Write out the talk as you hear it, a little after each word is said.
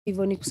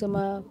Hivyo ni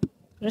kusema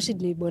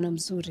Rashid ni bwana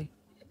mzuri.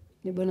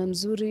 Ni bwana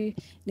mzuri,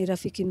 ni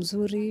rafiki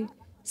mzuri.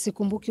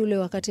 Sikumbuki ule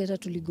wakati hata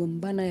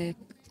tuligombana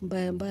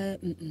mbaya.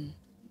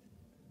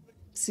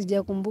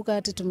 Sijakumbuka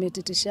hata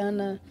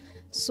tumeteteshana.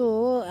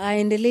 So,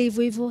 aendelee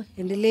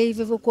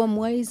hivyo kuwa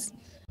mwise.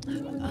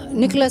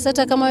 Nicholas,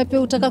 hata kama wewe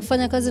pia utaka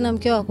kufanya kazi na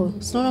mke wako,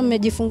 unaona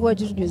mmejifungua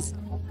juzi.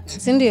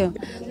 Si ndio?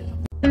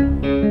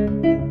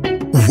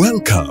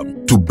 Welcome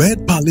to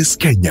Bed Palace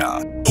Kenya,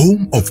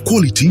 home of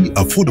quality,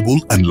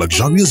 affordable and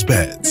luxurious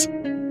beds.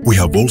 We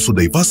have also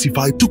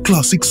diversified to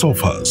classic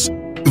sofas.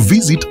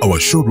 Visit our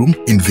showroom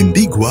in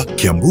Vindigua,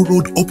 Kiambu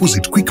Road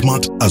opposite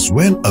Quickmart, as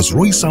well as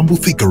Roy Sambu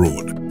Thika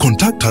Road.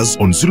 Contact us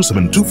on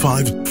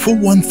 0725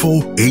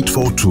 414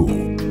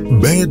 842.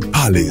 Bed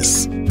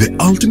Palace, the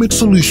ultimate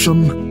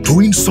solution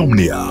to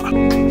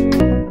insomnia.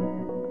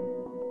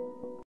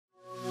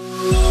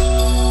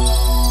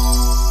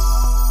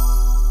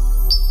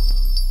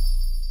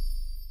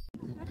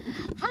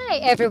 Hi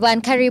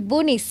everyone,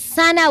 karibuni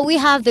sana. We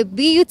have the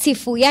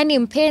beautiful, yani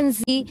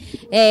mpenzi,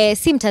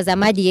 si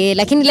mtazamaji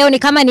lakini leo ni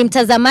kama ni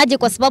mtazamaji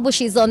kwa sababu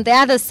she's on the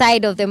other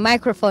side of the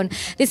microphone.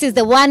 This is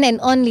the one and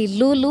only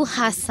Lulu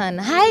Hassan.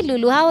 Hi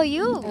Lulu, how are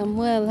you? I'm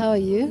well, how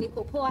are you?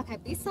 Niko poa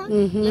kabisa.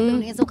 Labda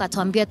unaweza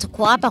ukatuambia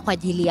tuko hapa kwa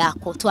ajili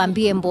yako.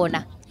 Tuambie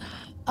mbona.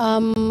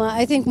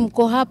 I think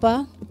mko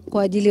hapa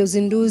kwa ajili ya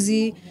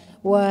uzinduzi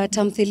wa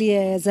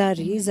tamthilia ya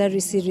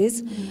Zari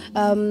series.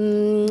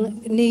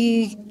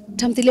 Ni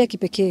tamthilia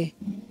kipekee.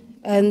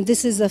 And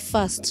this is a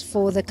first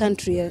for the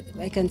country,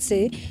 I can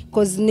say,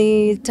 because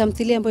ni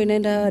tamthilia ambayo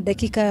inaenda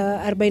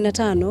dakika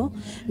 45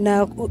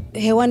 na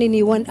hewani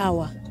ni 1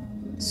 hour.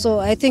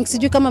 So I think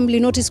sijui kama mli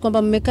notice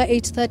kwamba mmeka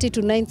 8:30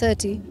 to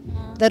 9:30,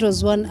 that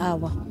was 1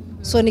 hour.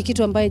 So ni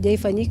kitu ambayo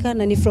haijafanyika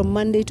na ni from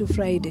Monday to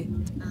Friday.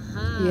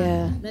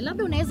 Yeah. Na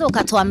labda unaweza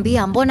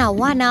ukatuambia mbona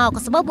 1 hour,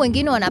 kwa sababu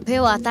wengine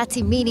wanapewa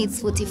 30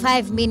 minutes,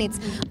 45 minutes,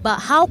 but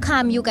how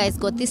come you guys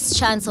got this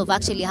chance of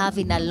actually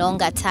having a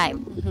longer time?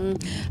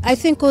 I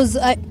think because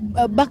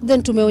back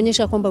then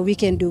tumeonyesha kwamba we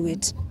can do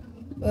it.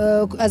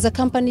 As a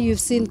company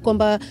you've seen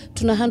kwamba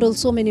tuna handle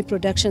so many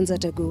productions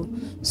at a go.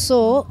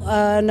 So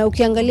na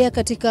ukiangalia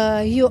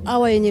katika hiyo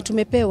hour yenye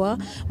tumepewa,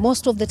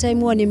 most of the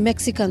time huwa ni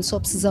Mexican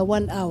soaps za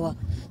 1 hour.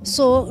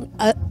 So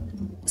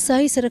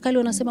sahi serikali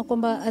wanasema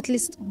kwamba at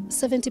least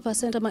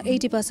 70% ama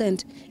 80%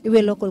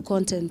 iwe local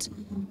content.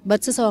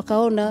 But sasa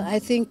wakaona, I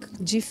think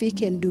GF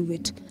can do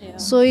it. Yeah.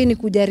 So hii ni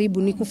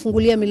kujaribu, ni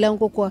kufungulia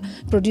milango kwa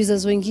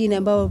producers wengine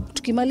ambao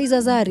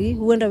tukimaliza Zari,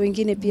 huenda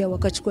wengine pia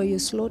wakachukua hiyo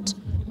slot,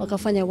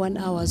 wakafanya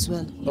 1 hour as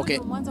well. Okay.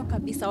 Mwanzo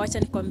kabisa wacha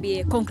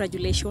nikwambie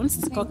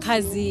congratulations kwa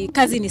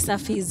kazi ni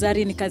safi.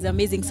 Zari ni kazi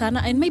amazing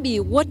sana, and maybe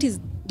what is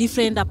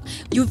different up,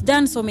 you've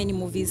done so many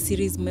movies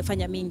series,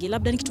 mmefanya mingi,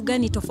 labda ni kitu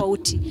gani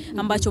tofauti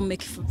ambacho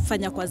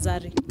mmefanya kwa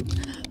Zari?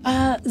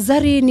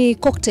 Zari ni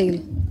cocktail.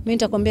 Mimi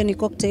nitakwambia ni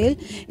cocktail.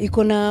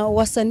 Iko na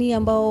wasanii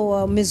ambao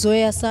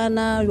wamezoea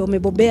sana,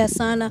 wamebobea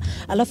sana,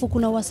 alafu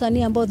kuna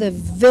wasanii ambao the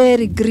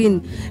very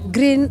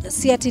green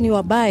si ati ni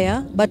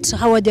wabaya, but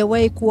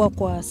hawajawahi kuwa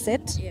kwa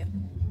set. Yeah.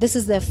 This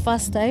is the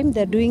first time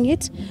they're doing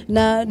it,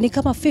 na ni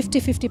kama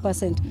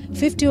 50-50%.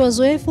 50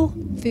 wazoefu,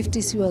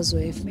 50 si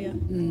wazoefu. Yeah.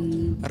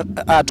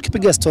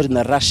 Tukipiga story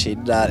na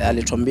Rashid,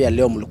 alituambia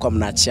leo mlikuwa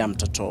mnaachia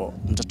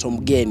mtoto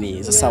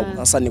mgeni.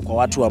 Sasa ni kwa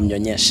watu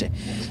wamnyonyeshe.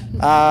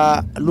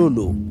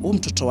 Lulu, huyu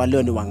mtoto wa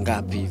leo ni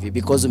wangapi hivi?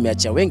 Because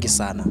umeachia wengi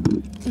sana.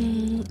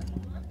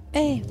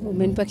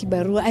 Umenipa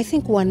kibarua. I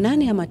think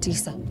 8 ama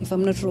 9 if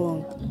I'm not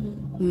wrong.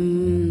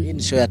 Hii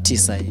ni show ya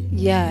 9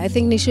 hii. Yeah, I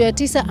think ni show ya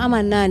 9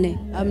 ama 8.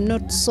 I'm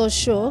not so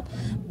sure,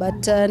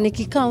 but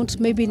nikicount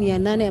maybe ni ya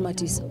 8 ama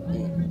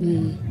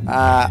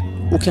 9.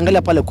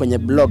 Ukiangalia pale kwenye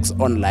blogs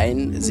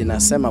online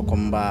zinasema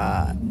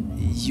kwamba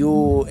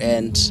you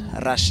and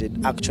Rashid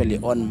actually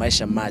own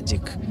Maisha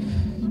Magic.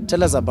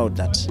 Tell us about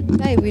that.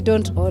 We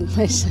don't own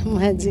Maisha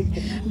Magic.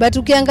 But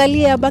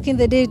ukiangalia back in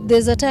the day,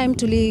 there's a time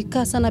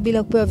tulikaa sana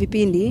bila kupewa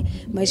vipindi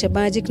Maisha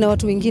Magic, na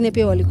watu wengine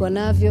pia walikuwa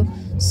navyo.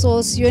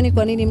 So sioni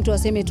kwa nini mtu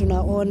aseme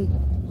tuna own.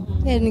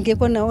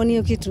 Ningekuwa na own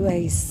hiyo kitu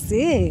I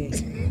say.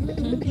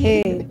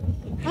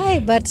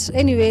 But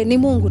anyway, ni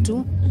Mungu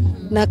tu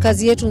na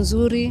kazi yetu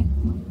nzuri.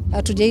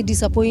 Hatujai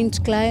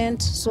disappoint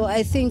client. So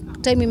I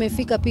think time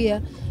imefika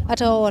pia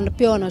hata wao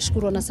pia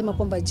wanashukuru, wanasema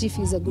kwamba GF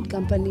is a good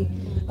company.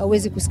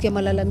 Hawezi kusikia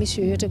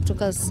malalamisho yoyote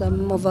kutoka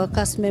some of our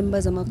cast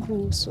members ama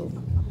crew. So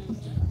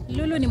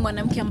Lulu ni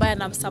mwanamke ambaye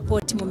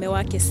anamsupport mume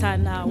wake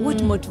sana.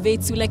 What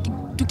motivates you? Like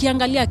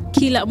tukiangalia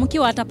kila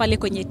mkiwa hata pale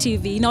kwenye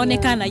TV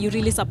inaonekana you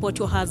really support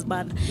your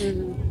husband.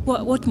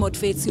 What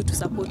motivates you to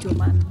support your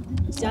man?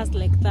 Just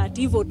like that.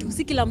 Hivyo tu,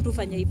 si kila mtu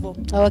fanya hivyo.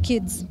 Our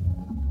kids.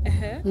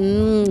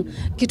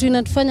 Kitu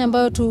inatufanya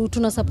ambayo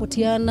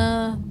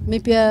tunasapotiana. Mimi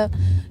pia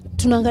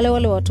tunaangalia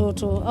wale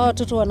watoto. Hao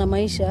watoto wana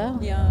maisha.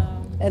 Yeah.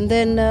 And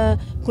then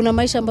kuna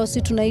maisha ambayo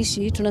sisi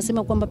tunaishi,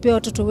 tunasema kwamba pia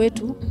watoto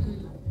wetu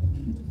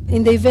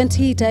in the event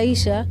hii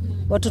itaisha,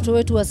 watoto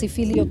wetu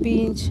wasifeel your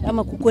pinch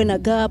ama kukue na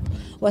gap,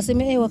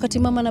 waseme wakati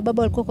mama na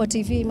baba walikuwa kwa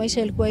TV maisha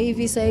yalikuwa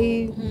hivi, sasa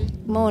hivi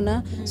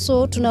umeona.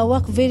 So tuna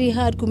work very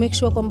hard to make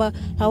sure kwamba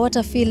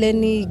hawata feel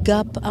any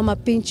gap ama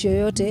pinch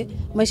yoyote,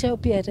 maisha yao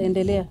pia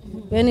yataendelea.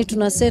 Yani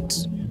tuna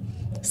set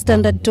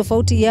standard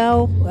tofauti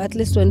yao, at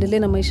least waendelee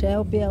na maisha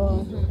yao pia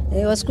wao,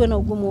 wasikuwe na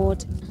ugumu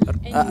wote.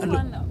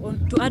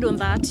 To add on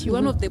that, you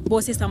one of the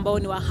bosses ambao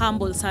ni wa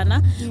humble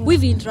sana.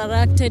 We've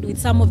interacted with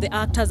some of the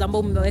actors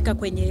ambao mmeweka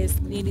kwenye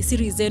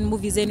series zenu,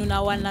 movies zenu,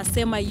 na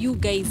wanasema you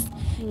guys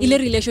ile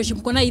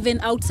relationship kuna even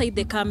outside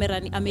the camera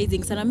ni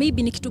amazing sana.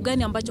 Maybe ni kitu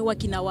gani ambacho huwa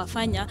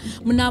kinawafanya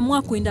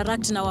mnaamua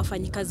kuinteract na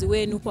wafanyikazi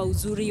wenu kwa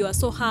uzuri? You are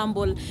so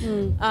humble.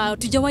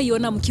 Tujawahi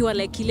ona mkiwa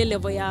like ile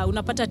level ya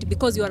unapata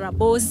because you are a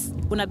boss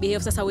una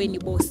behave sasa wewe ni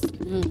boss.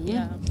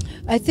 Yeah.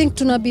 I think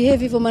tuna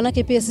behave hivyo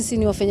manake pia sisi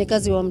ni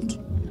wafanyakazi wa mtu.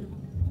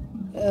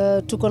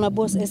 Tuko na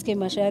boss SK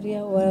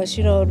Masharia wa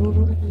Shira wa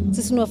Ruru,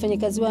 sisi ni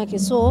wafanyakazi wake,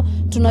 so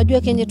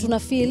tunajua kenye tuna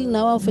feel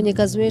na wao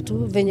wafanyakazi wetu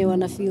venye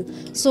wana feel,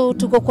 so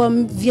tuko kwa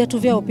viatu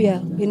vyao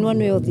pia in one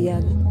way or the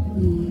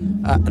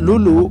other.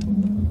 Lulu,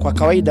 kwa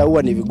kawaida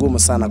huwa ni vigumu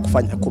sana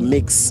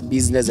kumix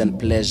business and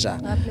pleasure.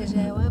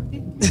 Pleasure ya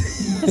wapi?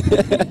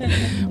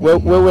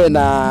 Wewe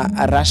na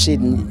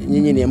Rashid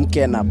nyinyi ni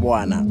mke na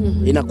bwana.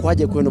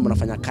 Inakuaje kwenu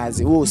mnafanya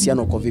kazi? Huo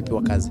uhusiano uko vipi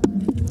wa kazi?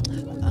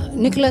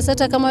 Nicholas,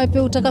 hata kama wewe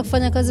pia utaka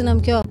kufanya kazi na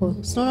mke wako,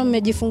 unaona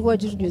mmejifungua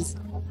juzi,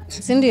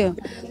 si ndio?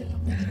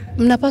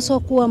 Mnapaswa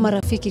kuwa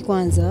marafiki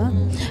kwanza.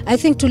 I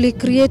think tuli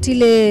create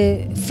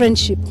ile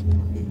friendship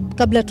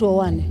kabla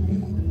tuoane.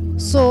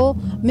 So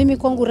mimi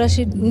kwangu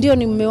Rashid ndio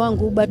ni mume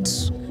wangu, but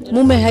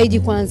mume haiji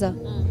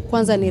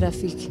kwanza ni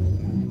rafiki.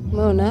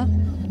 Umeona?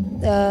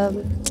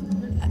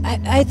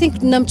 I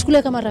think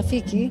namchukulia kama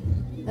rafiki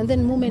and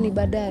then mume ni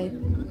baadaye.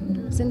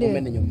 Si ndio?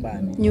 Mume ni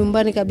nyumbani.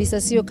 Nyumbani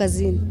kabisa, sio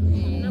kazini.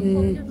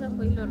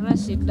 Kwa hilo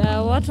Rashid,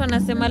 watu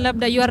wanasema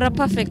labda you are a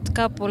perfect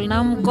couple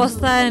na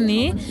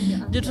mkosani.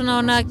 Juu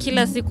tunaona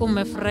kila siku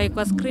mmefurahi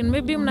kwa screen.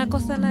 Maybe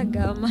mnakosana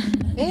gama.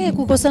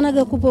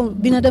 Kukosanaga kupo,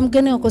 binadamu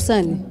gani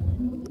wakosani?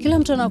 Kila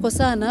mtu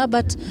anakosana,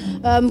 but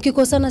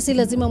mkikosana si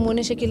lazima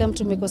muoneshe kila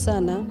mtu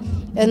mmekosana,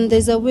 and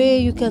there's a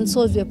way you can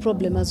solve your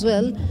problem as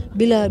well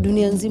bila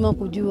dunia nzima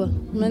kujua.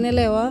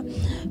 Unanielewa?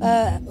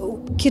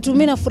 Kitu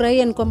mimi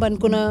nafurahia ni kwamba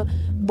niko na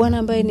bwana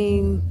ambaye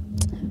ni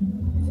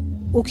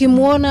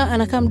ukimuona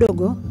anakaa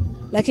mdogo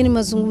lakini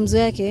mazungumzo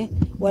yake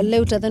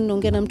wallahi utadhani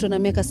naongea na mtu na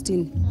miaka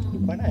 60.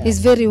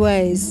 He's very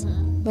wise.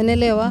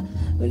 Unaelewa?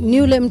 Ni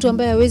yule mtu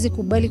ambaye hawezi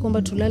kubali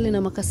kwamba tulale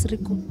na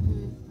makasiriko.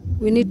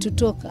 We need to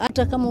talk.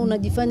 Hata kama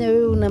unajifanya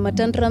wewe una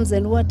matantrums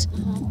and what,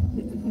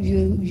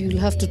 you'll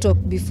have to talk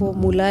before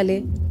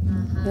mulale.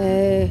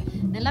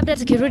 Na labda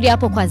tukirudi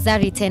hapo kwa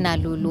Zari tena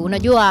Lulu,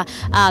 unajua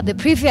the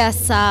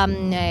previous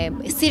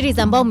series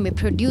ambao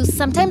mmeproduce,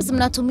 sometimes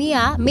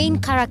mnatumia main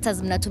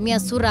characters, mnatumia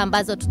sura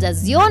ambazo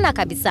tutaziona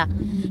kabisa,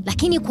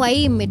 lakini kwa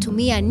hii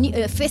mmetumia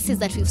faces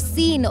that we've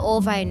seen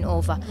over and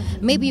over.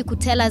 Maybe you could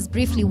tell us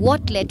briefly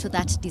what led to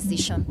that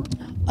decision.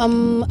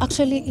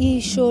 Actually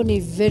hii show ni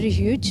very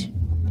huge,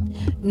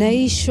 na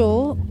hii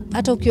show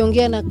hata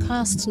ukiongea na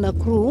cast na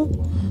crew,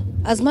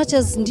 as much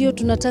as ndio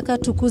tunataka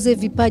tukuze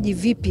vipaji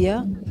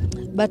vipya,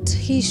 but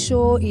hii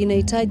show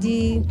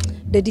inahitaji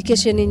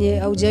dedication yenye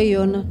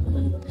haujaiona.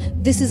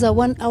 This is a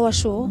 1 hour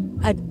show,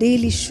 a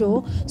daily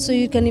show, so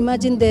you can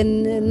imagine the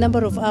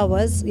number of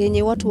hours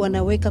yenye watu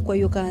wanaweka kwa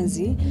hiyo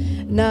kazi.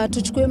 Na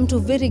tuchukue mtu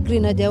very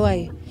green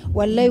hajawahi,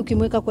 wallahi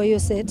ukimweka kwa hiyo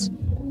set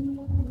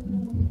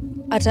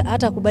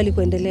hata kubali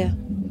kuendelea,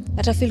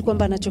 hata feel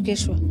kwamba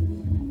anachokeshwa.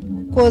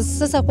 Cause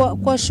sasa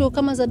kwa show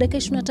kama za dakika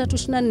 23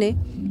 24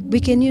 we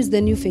can use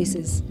the new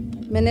faces.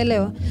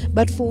 Menelewa?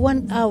 But for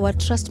 1 hour,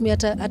 trust me,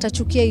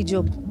 atachukia hii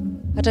job.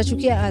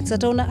 Atachukia arts.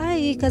 Ataona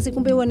hii kazi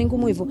kumbe huwa ni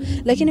ngumu hivyo.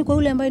 Lakini kwa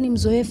yule ambaye ni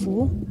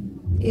mzoefu,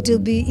 it will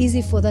be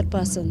easy for that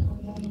person.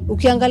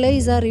 Ukiangalia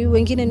hii Zari,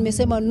 wengine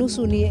nimesema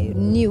nusu ni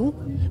new,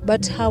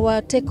 but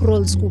hawa take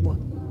roles kubwa.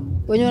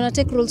 Wenye wana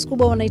take roles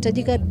kubwa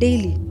wanahitajika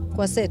daily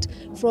kwa set,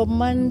 from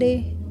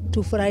Monday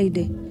to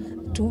Friday.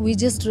 We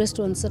just rest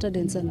on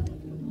Saturday and Sunday.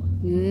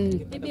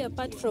 Maybe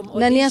apart from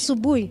na ni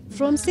asubuhi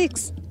from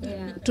 6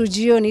 to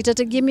jioni,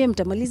 itategemea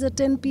mtamaliza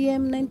 10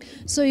 pm 9.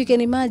 So you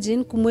can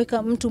imagine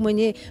kumweka mtu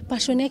mwenye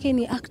passion yake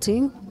ni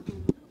acting,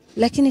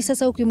 lakini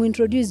sasa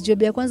ukimuintroduce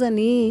job ya kwanza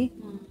ni hii,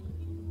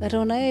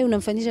 ataona yeye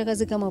unamfanyisha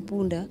kazi kama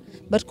punda,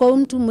 but kwa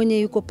mtu mwenye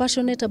yuko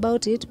passionate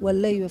about it,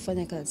 wallahi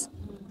yafanya kazi.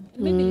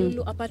 Maybe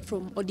Lulu, apart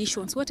from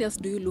auditions, what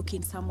else do you look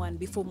in someone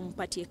before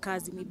mpatie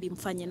kazi, maybe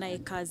mfanye naye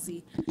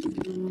kazi?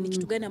 Ni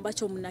kitu gani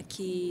ambacho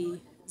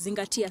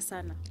mnakizingatia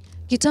sana?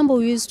 Kitambo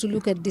we used to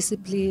look at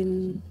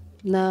discipline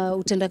na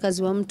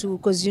utendakazi wa mtu,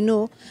 because you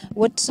know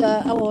what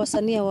hawa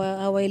wasanii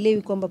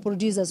hawaelewi kwamba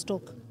producers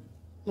talk.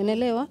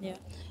 Umeelewa? Yeah.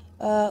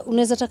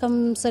 Unaweza taka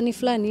msanii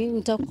fulani,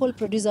 nitacall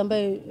producer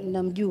ambaye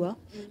namjua,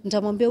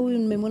 nitamwambia huyu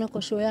nimemwona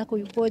kwa show yako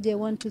yupoje,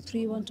 1 2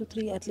 3 1 2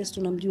 3, at least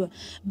tunamjua.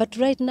 But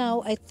right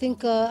now I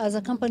think as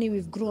a company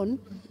we've grown.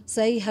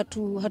 Sahi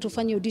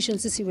hatufanyi audition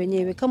sisi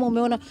wenyewe. Kama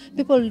umeona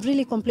people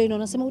really complain,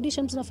 wanasema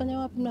audition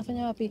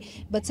mnafanya wapi?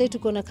 But sahi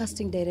tuko na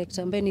casting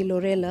director ambaye ni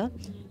Lorella.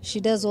 She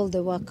does all the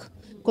work.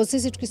 Kwa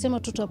sisi tukisema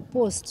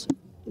tutapost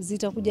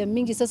zitakuja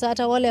mingi, sasa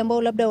hata wale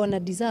ambao labda wana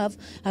deserve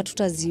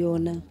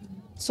hatutaziona.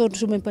 So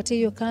tumempatia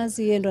hiyo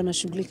kazi, yeye ndo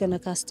anashughulika na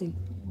casting.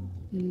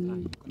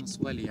 Kuna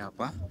swali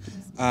hapa.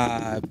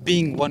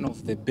 Being one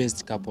of the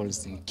best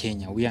couples in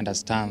Kenya, we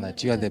understand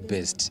that you are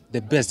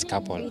the best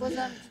couple.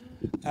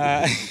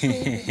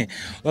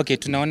 Okay,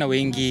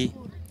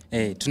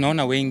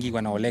 tunaona wengi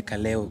wanaoleka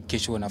leo,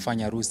 kesho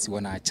wanafanya harusi,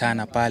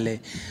 wanaachana pale.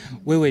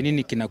 Wewe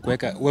nini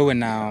kinakuweka wewe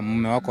na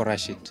mume wako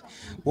Rashid?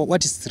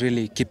 What is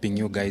really keeping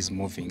you guys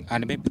moving?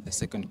 And maybe the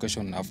second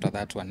question after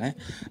that one,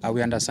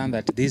 we understand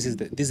that this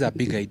is a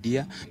big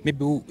idea.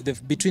 Maybe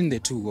between the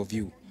two of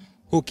you,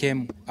 who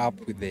came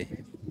up with the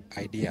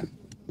idea?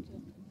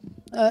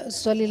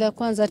 Swali la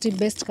kwanza, ati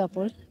best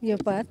couple, hiyo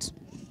part.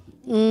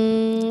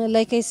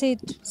 Like I said,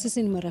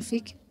 sisi ni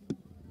marafiki.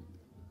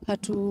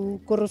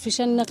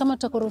 Hatukorofishani, na kama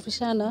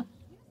tutakorofishana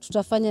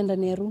tutafanya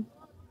ndani ya room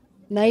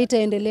na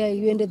itaendelea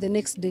iende the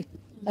next day.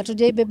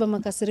 Hatujaibeba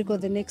makasiriko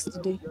the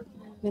next day.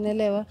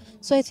 Umeelewa?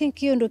 So I think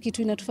hiyo ndio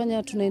kitu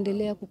inatufanya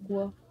tunaendelea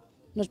kukua.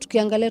 Na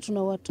tukiangalia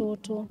tuna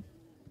watoto.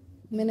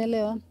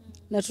 Umeelewa?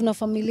 Na tuna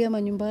familia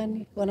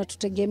manyumbani,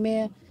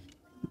 wanatutegemea.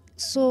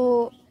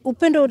 So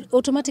upendo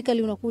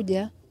automatically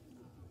unakuja.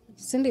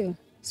 Si ndio?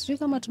 Sijui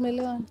kama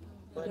tumeelewa.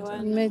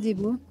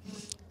 Nimejibu.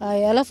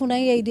 Alafu na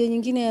hii idea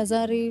nyingine ya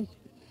Zari,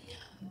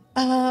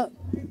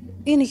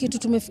 hii ni kitu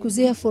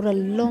tumefukuzia for a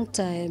long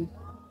time.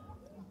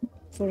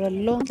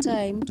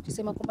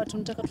 Tukisema kwamba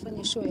tunataka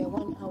tufanye show ya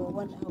 1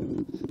 hour.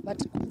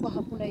 But kulikuwa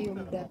hakuna hiyo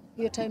muda.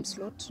 Hiyo time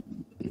slot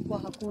ilikuwa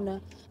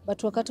hakuna.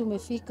 But wakati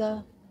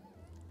umefika,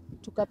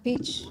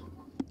 tukapitch.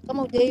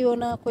 Kama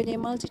hujaiona kwenye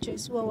multi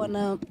choice huwa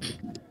wana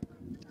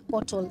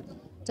portal.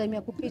 Time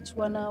ya kupitch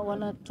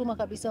wanatuma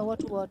kabisa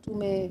watu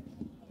watume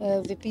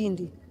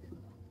vipindi.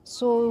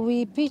 So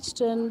we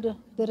pitched and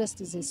the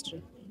rest is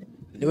history.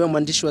 Niwe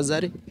mwandishi wa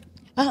Zari?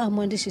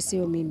 Mwandishi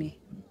sio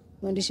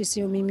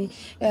mimi.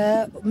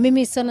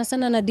 Mimi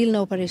sana na deal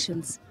na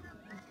operations.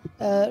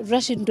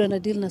 Rashid ndo ana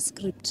deal na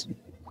script.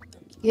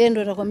 Yeye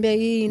ndo anakuambia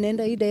hii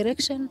inaenda hii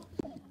direction.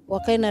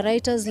 Wakae na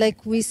writers, like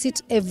we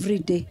sit every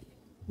day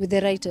with the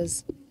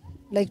writers.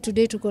 Like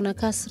today tuko na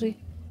Kasri,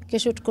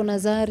 kesho tuko na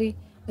Zari,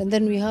 and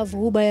then we have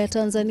Huba ya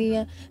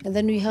Tanzania, and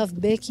then we have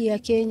Becky ya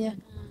Kenya.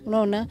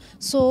 Unaona?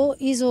 So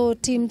hizo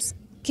teams,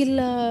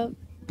 kila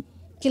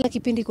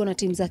kipindi kuna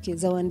team zake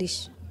za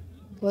waandishi.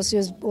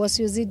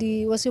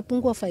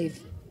 Wasiopungua 5.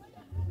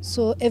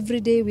 So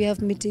every day we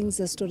have meetings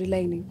za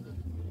storylining.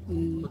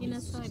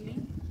 Ina swali.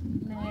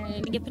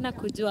 Ningependa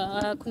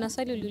kujua, kuna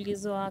swali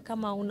uliulizwa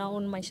kama una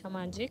own Maisha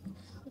Magic.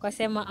 Kwa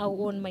sema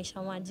au own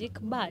Maisha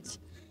Magic, but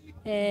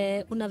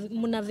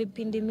muna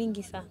vipindi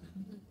mingi sana.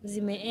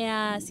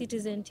 Zimeair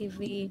Citizen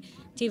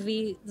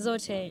TV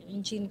zote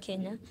nchini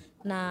Kenya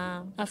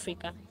na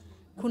Afrika.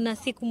 Kuna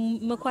siku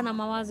mmekuwa na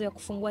mawazo ya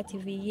kufungua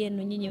TV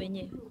yenu nyinyi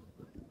wenyewe?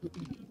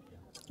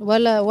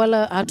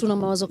 Wala hatuna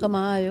mawazo kama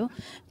hayo.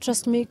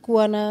 Trust me,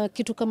 kuwa na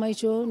kitu kama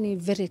hicho ni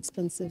very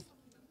expensive.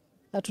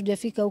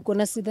 Hatujafika huko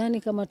na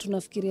sidhani kama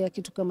tunafikiria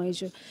kitu kama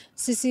hicho.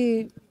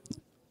 Sisi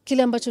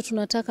kile ambacho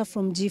tunataka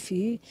from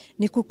GFI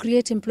ni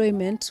create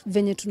employment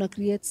venye tuna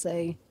create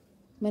sahi.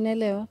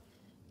 Umeelewa?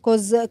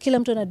 Cause kila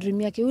mtu ana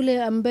dream yake.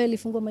 Ule ambaye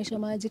alifungua Maisha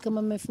Magic, kama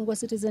amefungua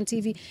Citizen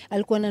TV,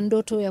 alikuwa na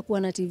ndoto ya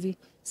kuwa na TV.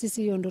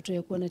 Sisi hiyo ndoto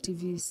ya kuwa na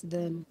TV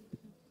sidhani.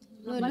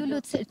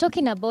 Lulu,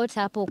 talking about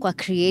hapo kwa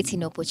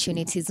creating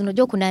opportunities.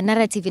 Unajua kuna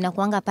narrative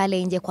inakuanga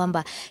pale nje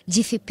kwamba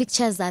GFI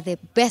Pictures are the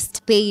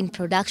best paying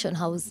production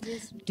house.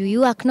 Do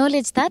you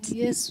acknowledge that?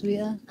 Yes,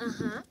 we are.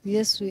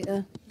 Yes, we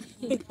are.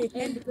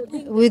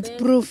 With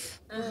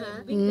proof.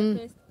 With the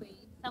best pay.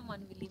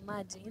 Someone will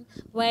imagine,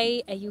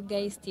 why are you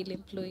guys still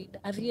employed?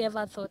 Have you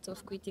ever thought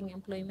of quitting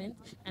employment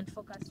and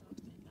focus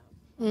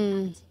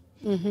on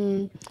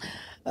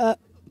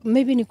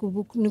maybe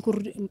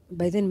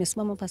by then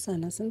nimesimama pa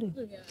sana, si ndio?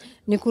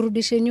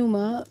 Nikurudishe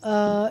nyuma,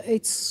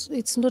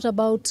 it's not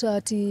about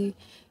ati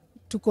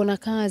tuko na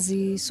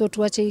kazi so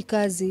tuache hii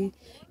kazi.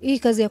 Hii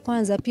kazi ya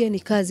kwanza pia ni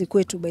kazi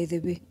kwetu by the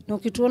way. Na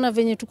ukituona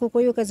venye tuko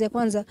kwa hiyo kazi ya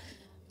kwanza,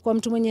 kwa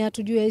mtu mwenye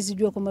hatujui hizi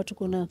jua kwamba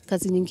tuko na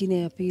kazi nyingine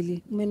ya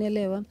pili.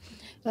 Umeelewa?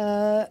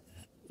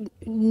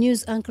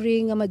 News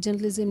anchoring ama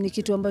journalism ni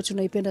kitu ambacho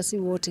naipenda si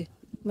wote.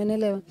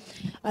 Umeelewa?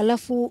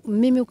 Alafu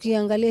mimi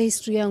ukiangalia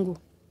history yangu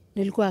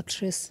nilikuwa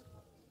actress.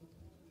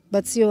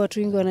 But sio watu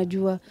wengi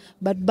wanajua.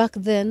 But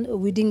back then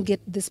we didn't get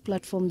these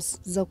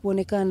platforms za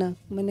kuonekana.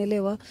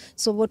 Umeelewa?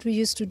 So what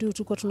we used to do,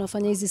 tulikuwa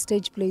tunafanya hizi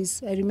stage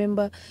plays. I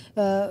remember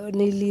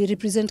nili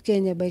represent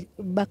Kenya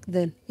back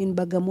then in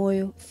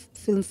Bagamoyo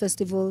Film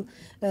Festival,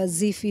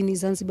 Zifi ni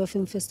Zanzibar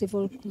Film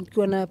Festival,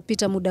 nikiwa na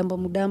Peter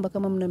Mudamba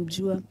kama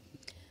mnamjua.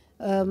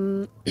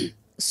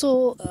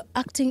 So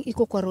acting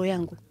iko kwa roho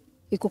yangu.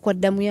 iko kwa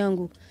damu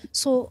yangu.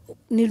 So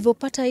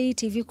nilivyopata hii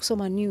TV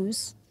kusoma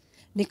news,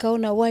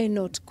 nikaona why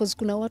not, because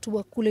kuna watu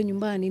wa kule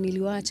nyumbani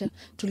niliwaacha,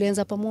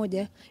 tulianza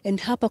pamoja, and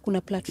hapa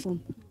kuna platform.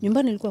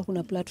 Nyumbani ilikuwa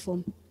kuna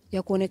platform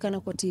ya kuonekana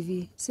kwa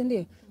TV, si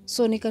ndio?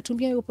 So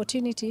nikatumia hiyo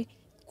opportunity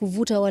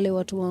kuvuta wale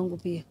watu wangu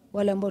pia,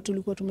 wale ambao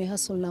tulikuwa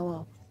tumehustle na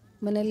wao.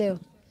 Umeelewa?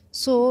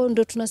 So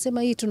ndo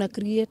tunasema hii tuna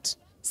create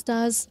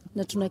stars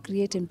na tuna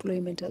create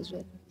employment as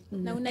well.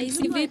 Na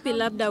unahisi vipi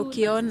labda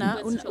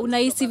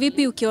unahisi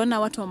vipi ukiona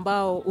watu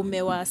ambao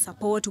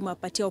umewasupport,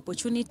 umewapatia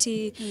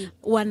opportunity,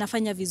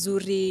 wanafanya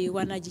vizuri,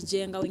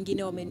 wanajijenga,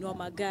 wengine wamenunua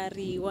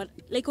magari,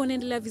 like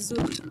wanaendelea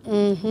vizuri?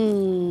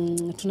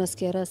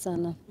 Tunasikia raha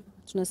sana.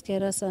 Tunasikia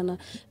raha sana.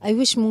 I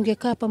wish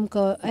mungekaa hapa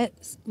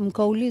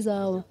mkauliza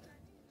hawa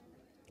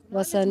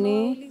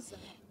wasanii,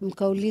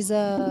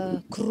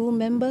 mkauliza crew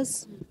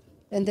members,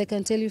 and they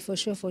can tell you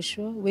for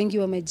sure. Wengi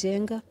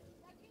wamejenga,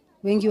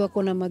 wengi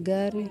wako na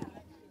magari.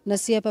 Na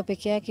si hapa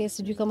peke yake,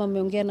 sijui kama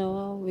mmeongea na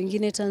wao,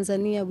 wengine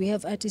Tanzania, we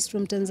have artists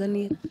from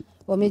Tanzania.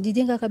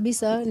 Wamejijenga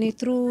kabisa ni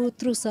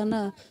through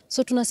sanaa.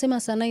 So tunasema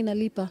sanaa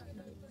inalipa.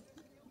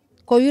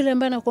 Kwa yule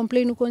ambaye ana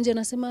complain huko nje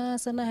anasema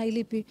sanaa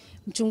hailipi,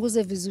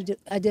 mchunguze vizuri,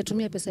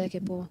 hajatumia pesa yake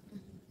poa.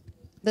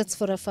 That's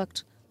for a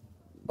fact.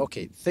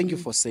 Okay, thank you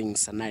for saying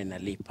sanaa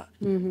inalipa.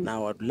 Now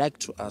I would like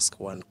to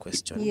ask one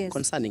question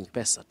concerning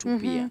pesa tu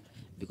pia,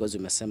 because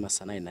umesema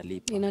sanaa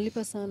inalipa.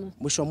 Inalipa sana.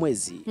 Mwisho wa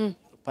mwezi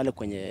pale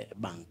kwenye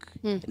bank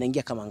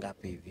inaingia kama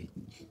ngapi hivi?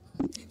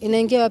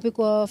 Inaingia wapi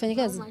kwa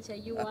wafanyakazi?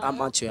 How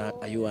much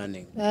are you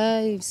earning?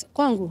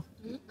 Kwangu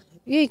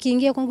hiyo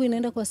ikiingia kwangu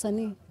inaenda kwa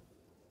sanii.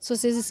 So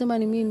siwezi sema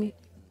ni mimi.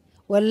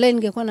 Wallahi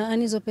ningekuwa na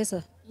hizo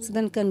pesa,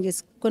 sidhani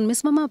kwa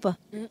nimesimama hapa.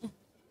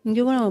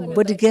 Ningekuwa na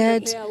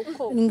bodyguard,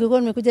 ningekuwa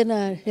nimekuja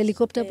na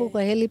helicopter hapo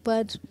kwa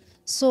helipad.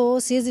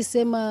 So siwezi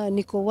sema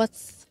niko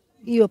worth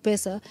hiyo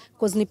pesa,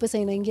 because ni pesa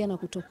inaingia na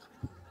kutoka.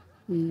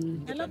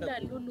 Na labda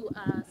Lulu,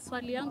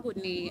 swali yangu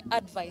ni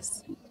advice.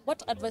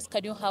 What advice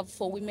can you have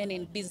for women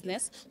in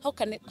business?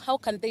 How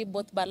can they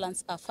both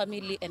balance a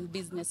family and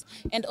business?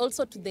 And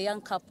also to the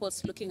young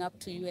couples looking up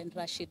to you and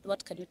Rashid,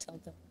 what can you tell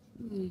them?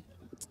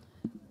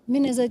 Mimi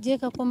naweza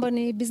jiweka kwamba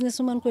ni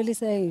businesswoman kweli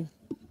sahi.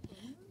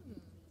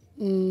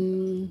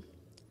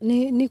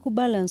 Ni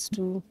kubalance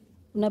tu.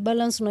 Una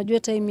balance, unajua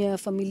time ya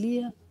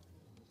familia,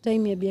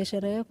 time ya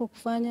biashara yako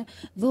kufanya,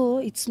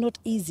 though it's not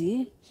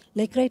easy.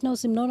 Like right now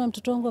simnaona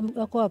mtoto wangu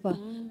wako hapa,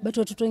 but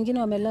watoto wengine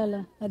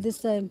wamelala at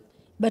this time.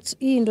 But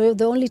hii ndio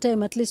the only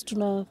time at least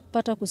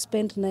tunapata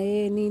kuspend na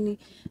yeye nini.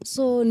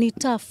 So ni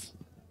tough.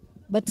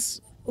 But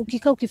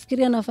ukikaa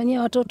ukifikiria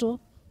nafanyia watoto,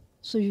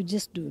 so you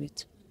just do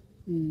it.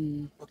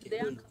 Okay.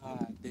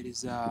 There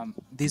is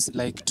this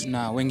like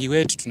wengi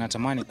wetu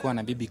tunatamani kuwa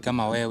na bibi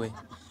kama wewe.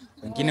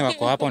 Wengine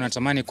wako hapa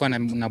wanatamani kuwa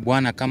na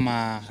bwana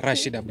kama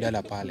Rashid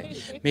Abdalla pale.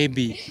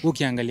 Maybe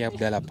ukiangalia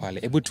Abdalla pale,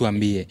 hebu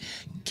tuambie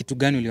kitu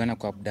gani uliona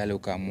kwa Abdalla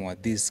ukaamua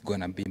this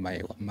gonna be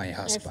my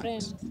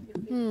husband?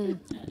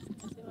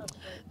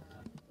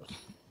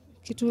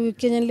 Kitu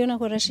Kenya niliona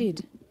kwa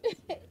Rashid.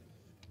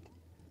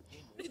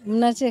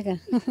 Mnacheka.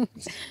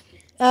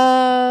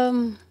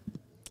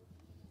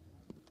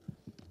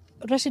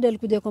 Rashid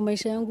alikuja kwa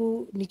maisha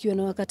yangu nikiwa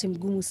na wakati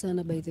mgumu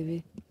sana, by the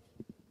way.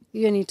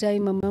 Hiyo ni time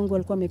mama yangu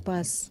alikuwa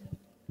amepass.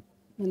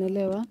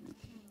 Unaelewa?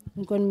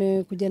 Nilikuwa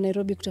nimekuja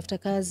Nairobi kutafuta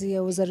kazi, I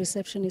was a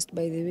receptionist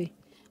by the way,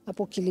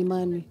 hapo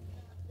Kilimani.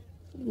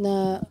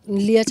 Na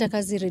niliacha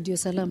kazi Radio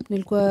Salam.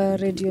 Nilikuwa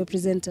radio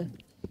presenter.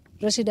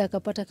 Rashid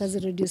akapata kazi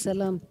Radio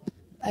Salam.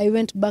 I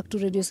went back to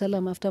Radio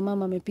Salam after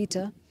mama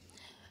amepita.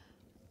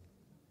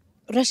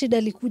 Rashid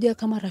alikuja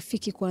kama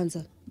rafiki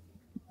kwanza.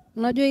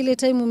 Unajua ile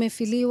time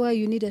umefiliwa,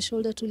 you need a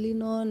shoulder to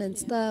lean on and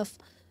stuff.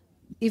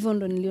 Hivyo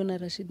ndo niliona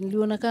Rashid.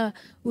 Niliona kama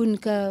huyu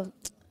nika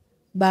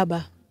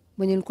baba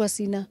mwenye nilikuwa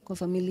sina kwa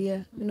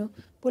familia,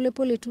 pole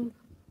pole tu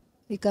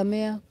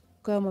ikamea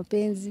kwa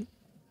mapenzi.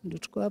 Ndio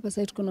tuko hapa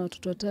sasa, tuko na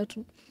watoto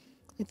watatu.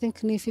 I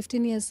think ni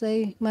 15 years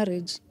sai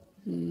marriage.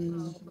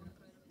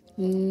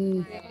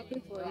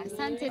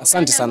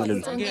 Asante sana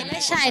Lulu.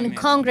 And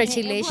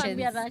congratulations.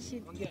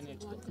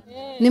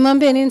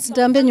 Nimwambie nini?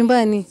 Sitaambia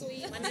nyumbani.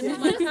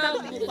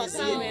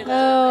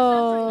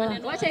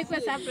 Wacha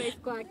ikuwe surprise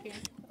kwake.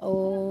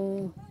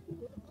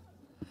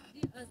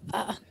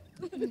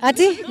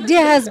 Ati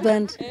dear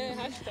husband.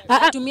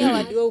 Tumia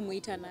wadi wewe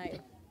umuita nayo.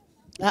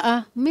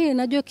 Mimi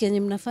najua kenye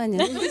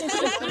mnafanya.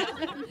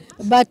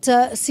 But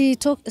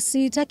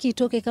sitaki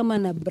itoke kama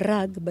na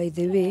brag by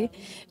the way,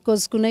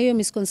 because kuna hiyo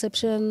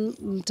misconception,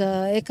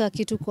 mtaeka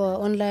kitu kwa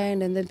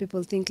online and then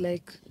people think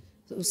like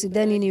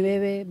usidhani ni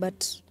wewe,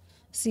 but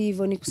si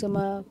hivyo. Ni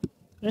kusema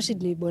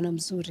Rashid ni bwana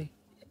mzuri.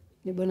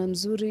 Ni bwana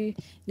mzuri,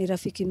 ni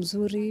rafiki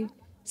mzuri.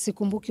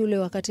 Sikumbuki ule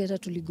wakati hata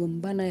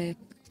tuligombana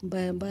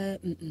mbaya.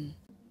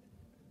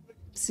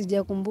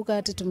 Sijakumbuka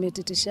hata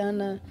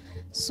tumeteteshana.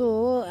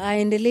 So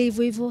aendelee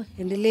hivyo,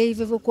 endelee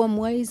hivyo kuwa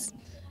mwise,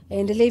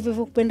 aendelee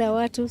hivyo kupenda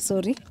watu,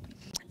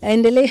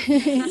 aendelee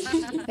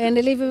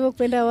hivyo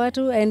kupenda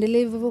watu, aendelee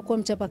hivyo kuwa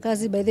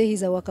mchapakazi. By the way,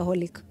 he's a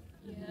workaholic.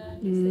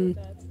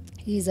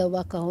 He's a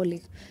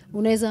workaholic.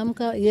 Unaweza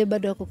amka yeye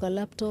bado ako kwa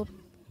laptop,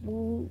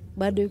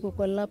 bado yuko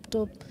kwa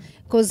laptop.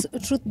 Because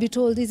truth be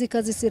told, hizi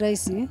kazi si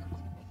rahisi.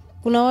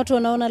 Kuna watu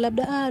wanaona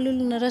labda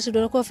Lulu na Rashid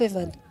wanakuwa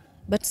favored,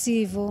 but si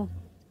hivyo.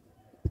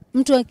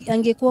 Mtu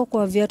angekuwa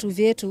kwa viatu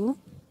vyetu,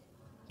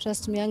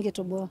 trust me,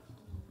 angetoboa.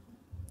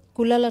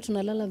 Kulala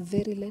tunalala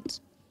very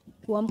late,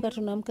 kuamka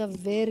tunaamka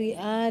very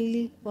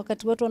early,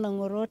 wakati watu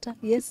wanangorota.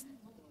 Yes.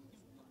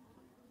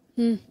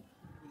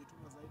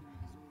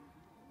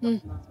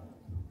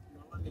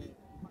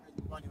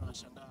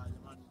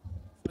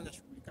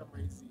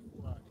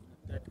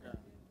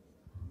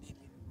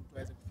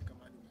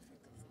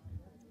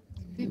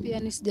 Vipi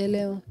yani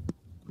sijaelewa?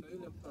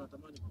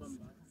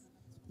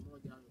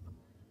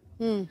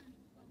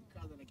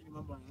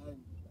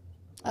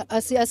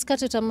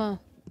 Asikate tamaa.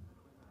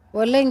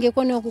 Wala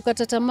ingekuwa ni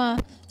wakukata tamaa,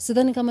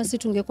 sidhani kama si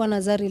tungekuwa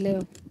na Zari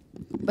leo.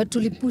 But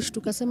tulipush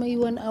tukasema hii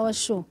 1 hour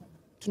show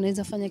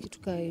tunaweza fanya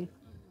kitu kama hiyo.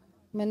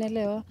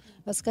 Umeelewa?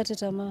 Asikate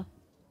tamaa.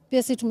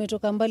 Pia si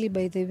tumetoka mbali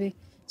by the way.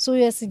 So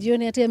yeye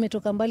asijione hata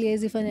ametoka mbali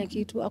hawezi fanya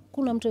kitu.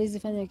 Hakuna mtu hawezi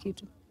fanya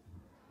kitu.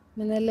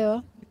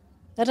 Umeelewa?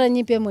 Hata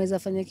nyinyi pia mweza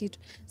fanya kitu.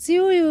 Si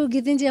huyu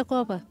Githinji yako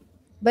hapa.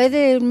 By the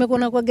way,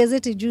 nimekuona kwa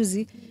gazeti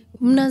juzi,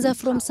 mnaanza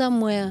from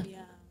somewhere.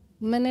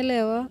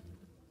 Umeelewa?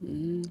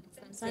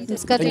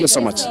 Thank you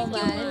so much.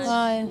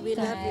 Haya.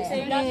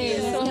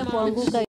 Kuanguka